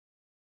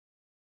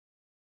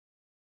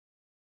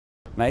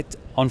Mate,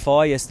 on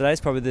fire yesterday is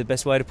probably the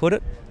best way to put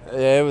it.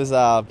 Yeah, it was.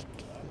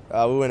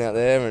 We went out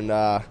there and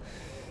I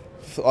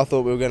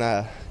thought we were going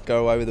to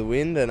go away with the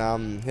wind,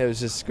 and it was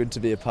just good to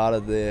be a part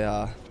of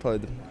the probably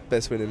the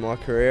best win in my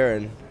career.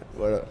 And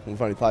we've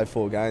only played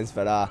 4 games,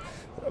 but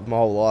my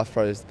whole life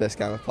probably was the best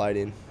game I played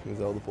in with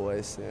all the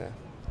boys. Yeah.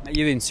 Mate,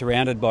 you've been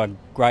surrounded by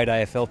great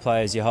AFL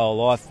players your whole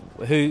life.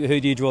 Who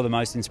do you draw the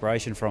most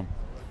inspiration from?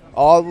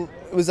 Oh,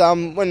 it was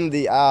when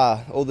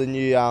all the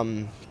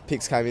new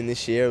picks came in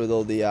this year with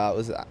all the it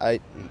was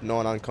 8,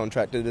 9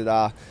 uncontracted.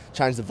 It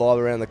changed the vibe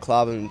around the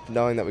club, and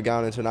knowing that we're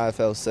going into an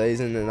AFL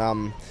season,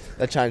 and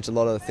that changed a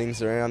lot of the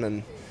things around.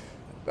 And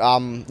I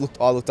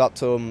looked up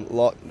to him a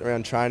lot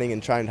around training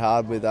and trained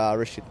hard with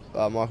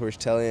Michael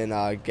Richtelli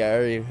and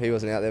Gary. He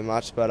wasn't out there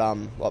much, but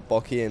like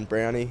Bocky and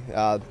Brownie.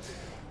 I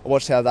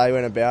watched how they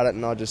went about it,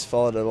 and I just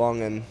followed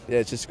along. And yeah,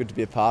 it's just good to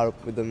be a part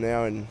with them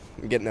now, and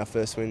getting our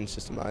first win is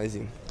just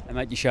amazing. And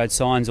mate, you showed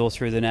signs all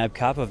through the NAB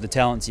Cup of the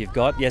talents you've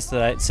got.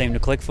 Yesterday it seemed to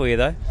click for you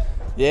though.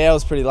 Yeah, I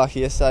was pretty lucky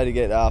yesterday to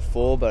get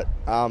 4, but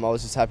I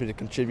was just happy to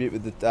contribute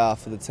with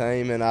for the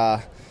team, and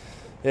yeah,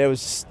 it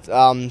was just,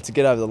 to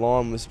get over the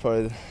line was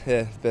probably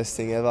the best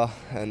thing ever,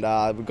 and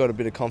we've got a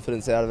bit of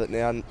confidence out of it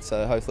now,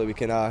 so hopefully we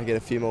can get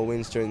a few more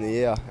wins during the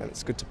year, and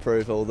it's good to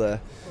prove all the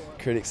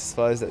critics, I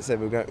suppose, that said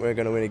we're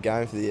going to win a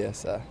game for the year.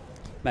 So,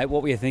 mate,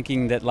 what were you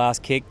thinking that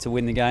last kick to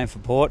win the game for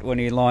Port when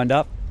you lined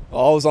up?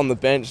 I was on the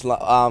bench with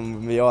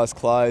my eyes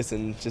closed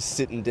and just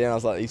sitting down. I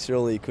was like,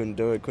 surely he couldn't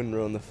do it, couldn't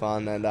ruin the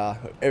fun, and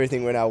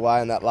everything went our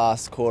way in that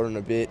last quarter and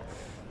a bit.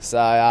 So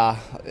yeah,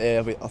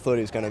 I thought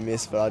he was going to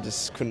miss, but I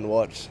just couldn't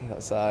watch.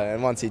 So,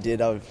 and once he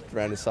did, I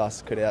ran as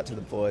fast as I could out to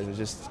the boys.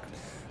 It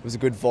was a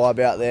good vibe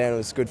out there, and it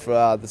was good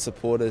for the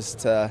supporters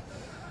that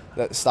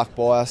stuck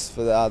by us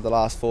for the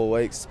last 4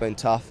 weeks. It's been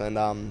tough, and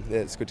yeah,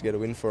 it's good to get a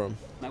win for them.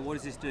 Mate, what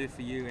does this do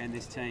for you and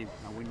this team,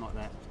 a win like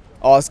that?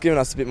 Oh, it's given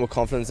us a bit more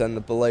confidence and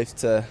the belief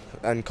to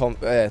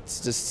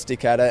just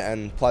stick at it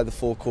and play the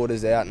 4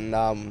 quarters out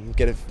and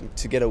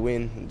get a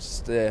win. And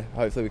just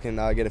hopefully we can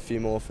get a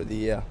few more for the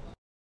year.